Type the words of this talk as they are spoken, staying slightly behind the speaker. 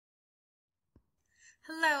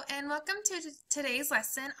Hello and welcome to today's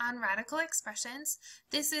lesson on radical expressions.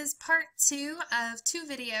 This is part 2 of 2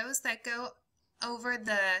 videos that go over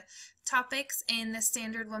the topics in the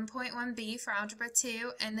standard 1.1b for Algebra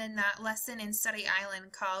 2 and then that lesson in Study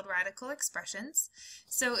Island called Radical Expressions.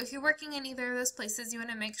 So if you're working in either of those places, you want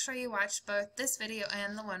to make sure you watch both this video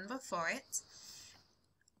and the one before it.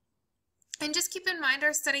 And just keep in mind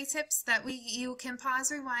our study tips that you can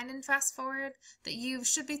pause, rewind, and fast forward, that you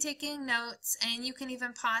should be taking notes, and you can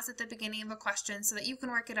even pause at the beginning of a question so that you can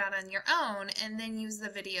work it out on your own and then use the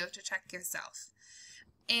video to check yourself.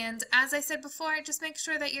 And as I said before, just make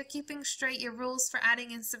sure that you're keeping straight your rules for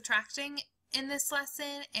adding and subtracting in this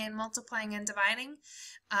lesson and multiplying and dividing.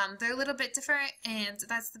 They're a little bit different, and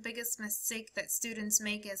that's the biggest mistake that students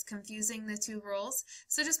make, is confusing the two rules.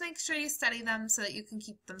 So just make sure you study them so that you can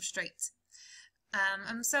keep them straight.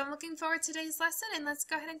 So I'm looking forward to today's lesson, and let's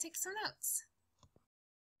go ahead and take some notes.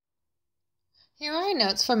 Here are our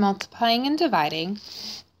notes for multiplying and dividing.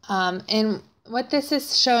 And what this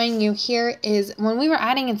is showing you here is when we were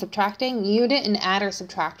adding and subtracting, you didn't add or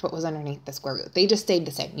subtract what was underneath the square root. They just stayed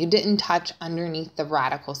the same. You didn't touch underneath the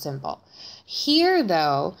radical symbol. Here,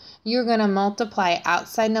 though, you're going to multiply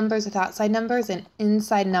outside numbers with outside numbers and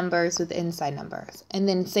inside numbers with inside numbers. And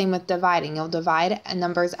then same with dividing. You'll divide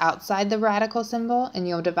numbers outside the radical symbol and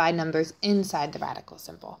you'll divide numbers inside the radical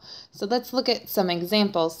symbol. So let's look at some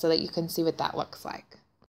examples so that you can see what that looks like.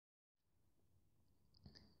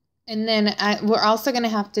 And then we're also going to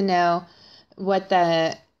have to know what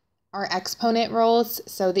our exponent rules.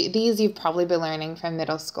 So these you've probably been learning from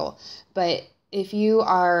middle school. But if you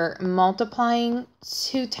are multiplying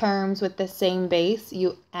two terms with the same base,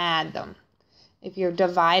 you add them. If you're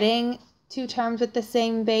dividing two terms with the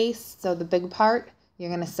same base, so the big part, you're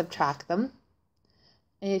going to subtract them.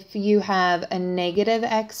 If you have a negative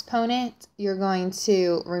exponent, you're going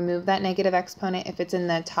to remove that negative exponent. If it's in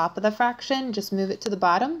the top of the fraction, just move it to the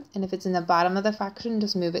bottom. And if it's in the bottom of the fraction,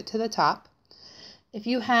 just move it to the top. If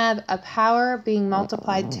you have a power being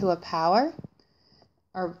multiplied to a power,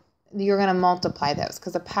 you're going to multiply those,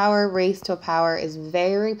 because a power raised to a power is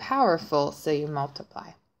very powerful, so you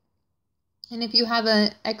multiply. And if you have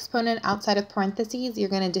an exponent outside of parentheses, you're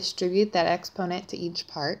going to distribute that exponent to each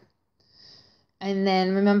part. And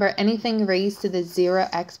then remember, anything raised to the 0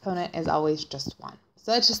 exponent is always just 1.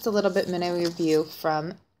 So that's just a little bit mini review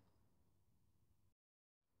from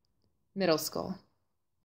middle school.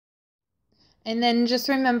 And then just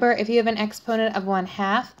remember, if you have an exponent of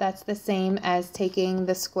 1/2, that's the same as taking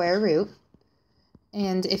the square root.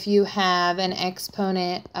 And if you have an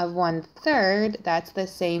exponent of 1/3, that's the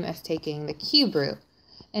same as taking the cube root.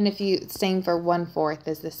 And same for 1/4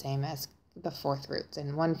 is the same as the 4th root,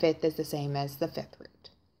 and 1/5 is the same as the 5th root.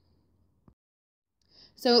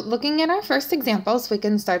 So looking at our first examples, we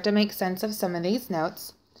can start to make sense of some of these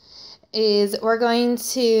notes. We're going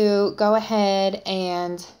to go ahead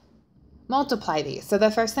and multiply these. So the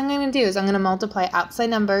first thing I'm going to do is I'm going to multiply outside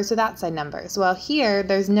numbers with outside numbers. Well, here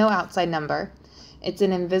there's no outside number. It's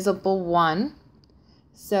an invisible 1.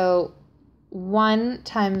 So 1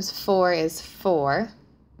 times 4 is 4.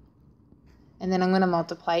 And then I'm going to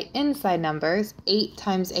multiply inside numbers. 8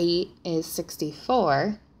 times 8 is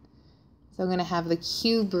 64. So I'm going to have the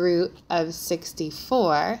cube root of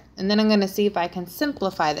 64. And then I'm going to see if I can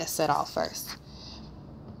simplify this at all first.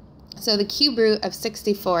 So the cube root of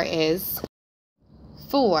 64 is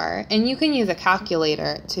 4, and you can use a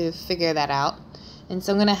calculator to figure that out. And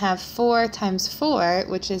so I'm going to have 4 times 4,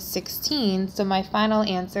 which is 16, so my final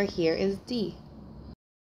answer here is D.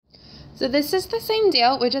 So this is the same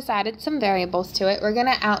deal, we just added some variables to it. We're going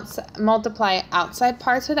to multiply outside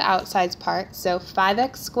parts with outside parts, so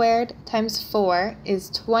 5x squared times 4 is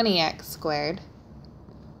 20x squared.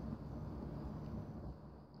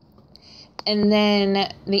 And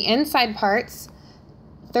then the inside parts,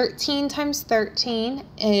 13 times 13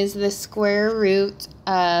 is the square root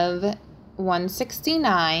of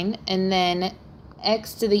 169, and then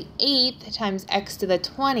x to the 8th times x to the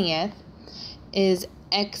 20th is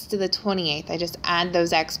x to the 28th. I just add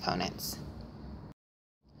those exponents.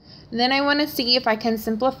 Then I want to see if I can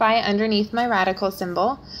simplify underneath my radical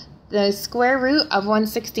symbol. The square root of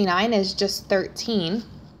 169 is just 13.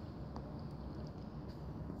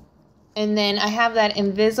 And then I have that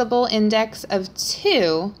invisible index of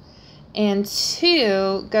 2, and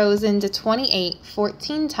 2 goes into 28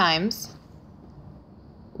 14 times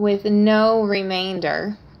with no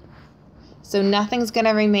remainder. So nothing's going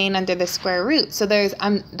to remain under the square root. So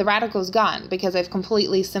the radical's gone because I've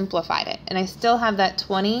completely simplified it. And I still have that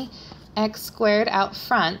 20x squared out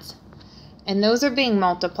front, and those are being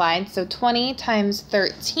multiplied. So 20 times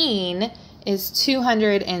 13 is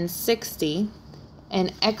 260.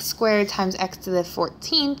 And x squared times x to the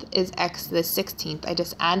 14th is x to the 16th. I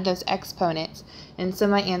just add those exponents, and so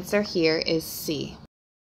my answer here is C.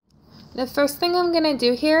 The first thing I'm going to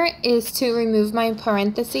do here is to remove my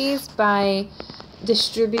parentheses by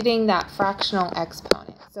distributing that fractional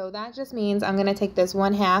exponent. So that just means I'm going to take this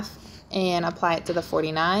 1/2 and apply it to the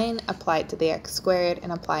 49, apply it to the x squared,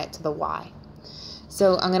 and apply it to the y.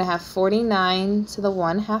 So I'm going to have 49 to the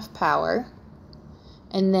 1/2 power,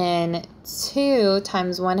 and then 2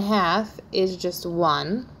 times 1/2 is just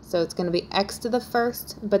 1. So it's going to be x to the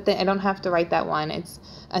first, but then I don't have to write that 1. It's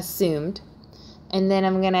assumed. And then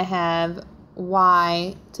I'm going to have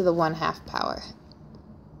y to the 1/2 power.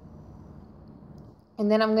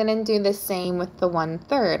 And then I'm going to do the same with the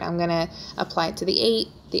 1/3. I'm going to apply it to the 8,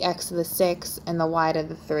 the x to the 6, and the y to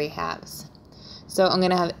the 3/2. So I'm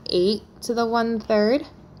going to have 8 to the 1/3,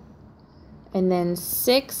 and then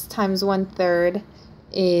 6 times 1/3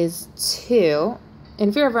 is 2. And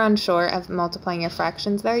if you're ever unsure of multiplying your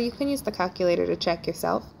fractions there, you can use the calculator to check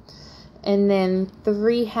yourself. And then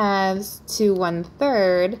 3/2 to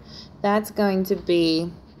 1/3, that's going to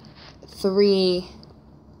be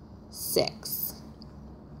 3/6,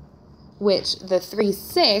 which the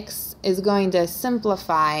 3/6 is going to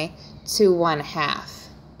simplify to 1/2.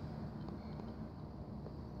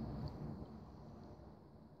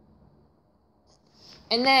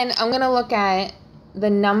 And then I'm going to look at the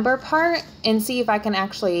number part and see if I can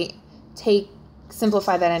actually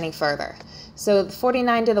simplify that any further. So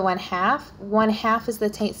 49 to the 1/2, 1/2 is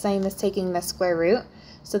the same as taking the square root.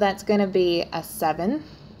 So that's going to be a 7.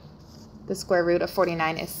 The square root of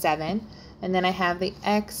 49 is 7. And then I have the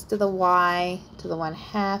x to the y to the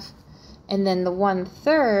 1/2. And then the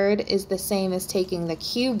 1/3 is the same as taking the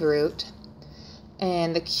cube root.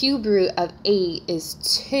 And the cube root of 8 is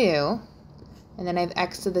 2. And then I have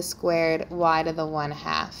x to the squared, y to the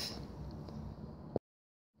 1/2.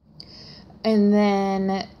 And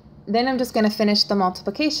then I'm just going to finish the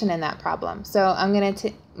multiplication in that problem. So I'm going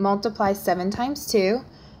to multiply 7 times 2,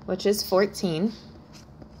 which is 14.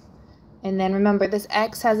 And then remember, this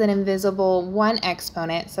x has an invisible 1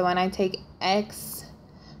 exponent. So when I take x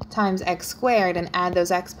times x squared and add those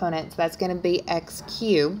exponents, that's going to be x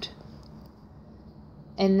cubed.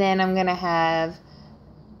 And then I'm going to have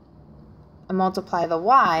multiply the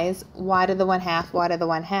y's, y to the 1/2, y to the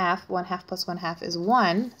 1/2, 1/2 plus 1/2 is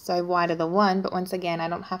 1, so I have y to the 1, but once again, I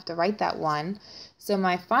don't have to write that 1, so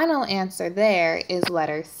my final answer there is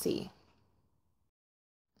letter C.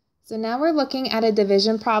 So now we're looking at a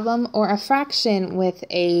division problem or a fraction with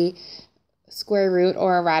a square root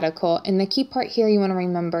or a radical, and the key part here you want to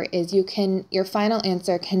remember is your final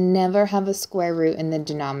answer can never have a square root in the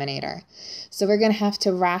denominator. So we're going to have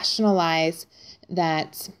to rationalize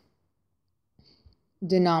that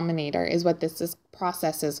denominator is what this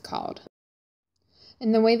process is called.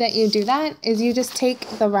 And the way that you do that is you just take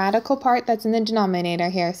the radical part that's in the denominator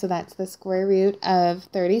here, so that's the square root of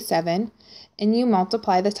 37, and you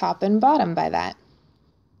multiply the top and bottom by that.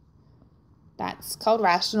 That's called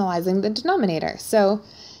rationalizing the denominator. So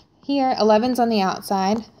here 11's on the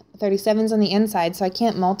outside, 37's on the inside, so I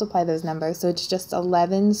can't multiply those numbers, so it's just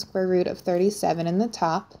 11 square root of 37 in the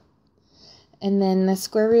top. And then the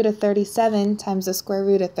square root of 37 times the square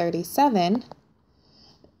root of 37,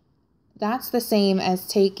 that's the same as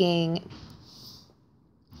taking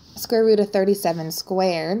square root of 37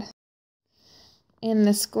 squared. And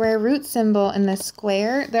the square root symbol and the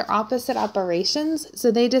square, they're opposite operations,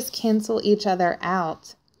 so they just cancel each other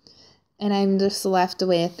out. And I'm just left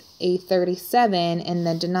with a 37 in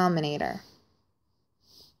the denominator.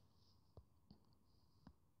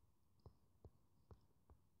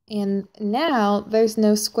 And now there's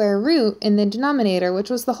no square root in the denominator, which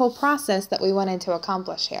was the whole process that we wanted to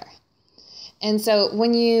accomplish here. And so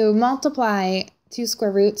when you multiply two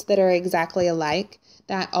square roots that are exactly alike,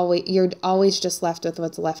 you're always just left with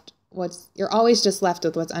what's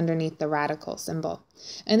underneath the radical symbol.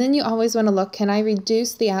 And then you always want to look, can I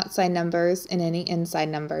reduce the outside numbers and any inside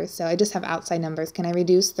numbers? So I just have outside numbers. Can I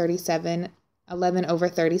reduce 11 over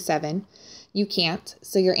 37? You can't,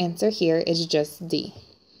 so your answer here is just D.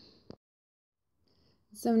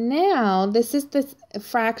 So now this is the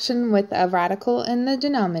fraction with a radical in the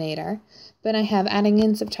denominator, but I have adding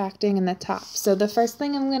and subtracting in the top. So the first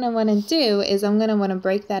thing I'm going to want to do is I'm going to want to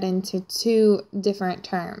break that into two different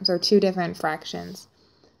terms or two different fractions.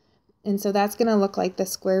 And so that's going to look like the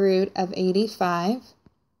square root of 85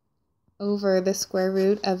 over the square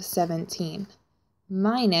root of 17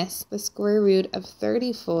 minus the square root of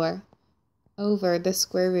 34 over the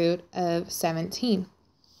square root of 17.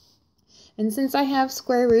 And since I have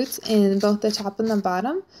square roots in both the top and the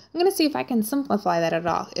bottom, I'm going to see if I can simplify that at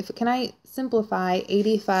all. Can I simplify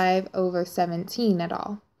 85 over 17 at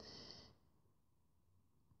all?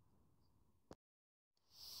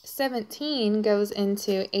 17 goes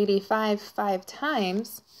into 85 5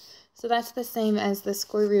 times, so that's the same as the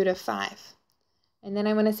square root of 5. And then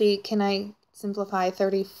I want to see, can I simplify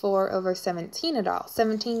 34 over 17 at all?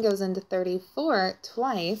 17 goes into 34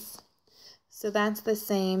 twice, so that's the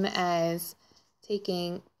same as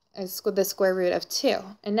taking the square root of 2.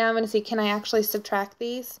 And now I'm going to see, can I actually subtract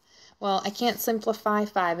these? Well, I can't simplify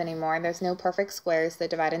 5 anymore. There's no perfect squares that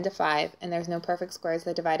divide into 5, and there's no perfect squares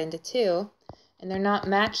that divide into 2. And they're not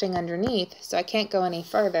matching underneath, so I can't go any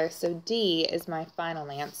further, so D is my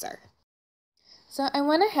final answer. So I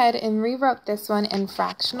went ahead and rewrote this one in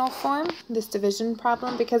fractional form, this division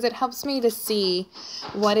problem, because it helps me to see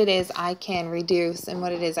what it is I can reduce and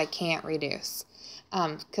what it is I can't reduce.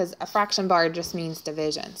 Because a fraction bar just means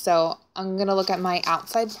division. So I'm going to look at my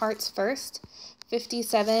outside parts first.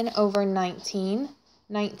 57 over 19.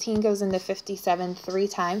 19 goes into 57 3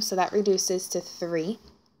 times, so that reduces to 3.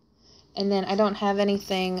 And then I don't have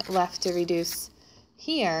anything left to reduce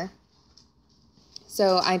here,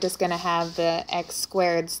 so I'm just going to have the x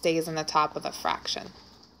squared stays in the top of the fraction.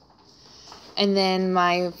 And then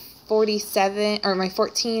my 14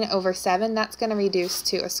 over 7, that's going to reduce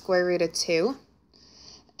to a square root of 2.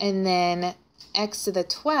 And then x to the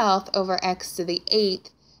 12th over x to the 8th,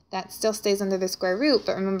 that still stays under the square root,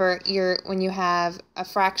 but remember, when you have a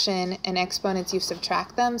fraction and exponents, you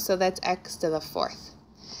subtract them, so that's x to the 4th.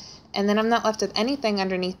 And then I'm not left with anything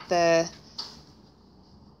underneath the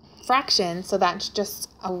fraction, so that's just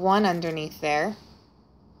a 1 underneath there.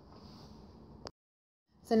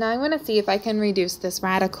 So now I want to see if I can reduce this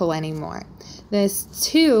radical anymore. This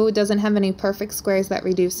 2 doesn't have any perfect squares that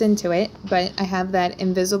reduce into it, but I have that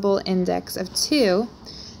invisible index of 2,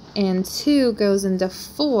 and 2 goes into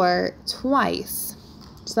 4 twice.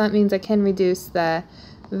 So that means I can reduce the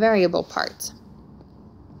variable part.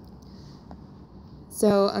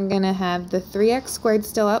 So I'm going to have the 3x squared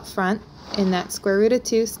still up front, and that square root of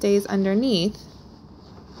 2 stays underneath.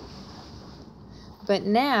 But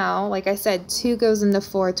now, like I said, 2 goes into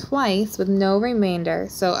 4 twice with no remainder,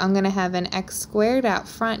 so I'm going to have an x squared out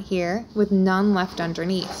front here with none left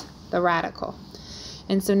underneath, the radical.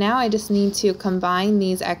 And so now I just need to combine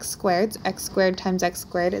these x squareds. X squared times x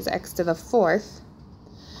squared is x to the 4th.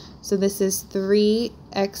 So this is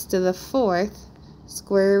 3x to the 4th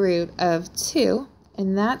square root of 2.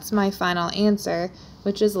 And that's my final answer,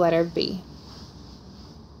 which is letter B.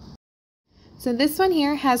 So this one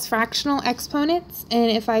here has fractional exponents, and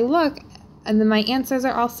if I look, and then my answers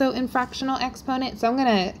are also in fractional exponents, so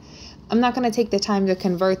I'm not gonna take the time to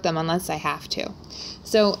convert them unless I have to.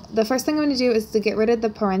 So the first thing I'm going to do is to get rid of the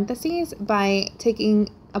parentheses by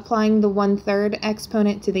applying the 1/3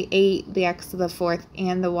 exponent to the 8, the x to the 4th,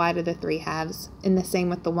 and the y to the 3/2, and the same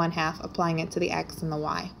with the 1/2, applying it to the x and the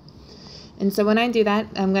y. And so when I do that,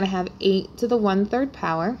 I'm going to have 8 to the 1/3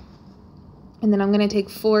 power, and then I'm going to take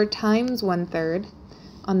 4 times 1/3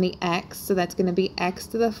 on the x, so that's going to be x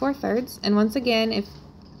to the 4/3. And once again, if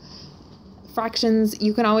fractions,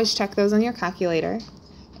 you can always check those on your calculator.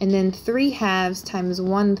 And then 3/2 times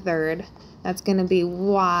 1/3, that's going to be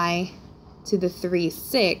y to the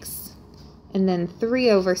 3/6. And then 3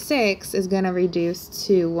 over 6 is going to reduce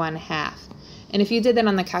to 1/2. And if you did that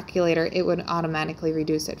on the calculator, it would automatically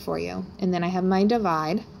reduce it for you. And then I have my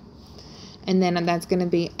divide, and then that's going to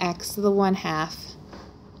be x to the 1/2,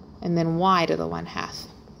 and then y to the 1/2.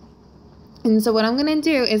 And so what I'm going to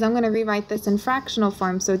do is I'm going to rewrite this in fractional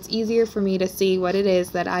form so it's easier for me to see what it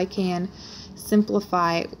is that I can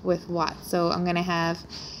simplify with what. So I'm going to have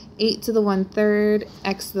 8 to the 1/3,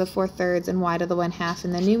 x to the 4/3, and y to the 1/2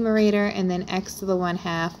 in the numerator, and then x to the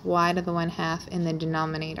 1/2, y to the 1/2 in the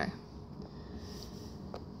denominator.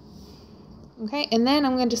 Okay, and then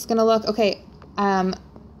I'm just going to look, okay,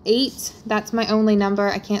 8, that's my only number.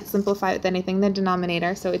 I can't simplify with anything in the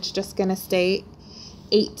denominator, so it's just going to stay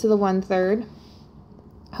 8 to the 1/3.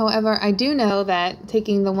 However, I do know that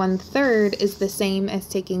taking the 1/3 is the same as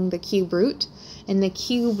taking the cube root, and the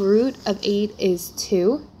cube root of 8 is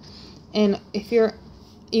 2. And if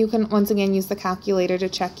you can once again use the calculator to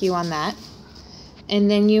check you on that.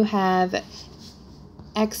 And then you have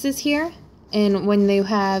x's here, and when you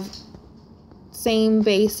have same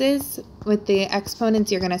bases with the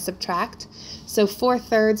exponents, you're going to subtract. So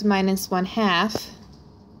 4/3 minus 1/2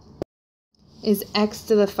 is x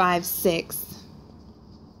to the 5/6,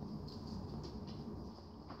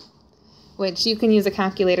 which you can use a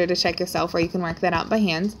calculator to check yourself, or you can work that out by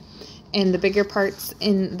hand. and the bigger parts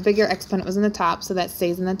in the bigger exponent was in the top, so that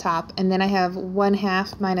stays in the top. And then I have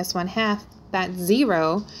 1/2 minus 1/2, that's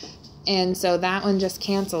 0, and so that one just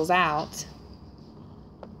cancels out.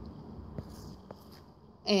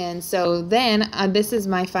 And so then this is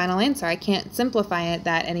my final answer. I can't simplify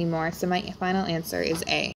that anymore, so my final answer is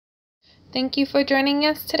A. Thank you for joining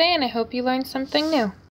us today, and I hope you learned something new.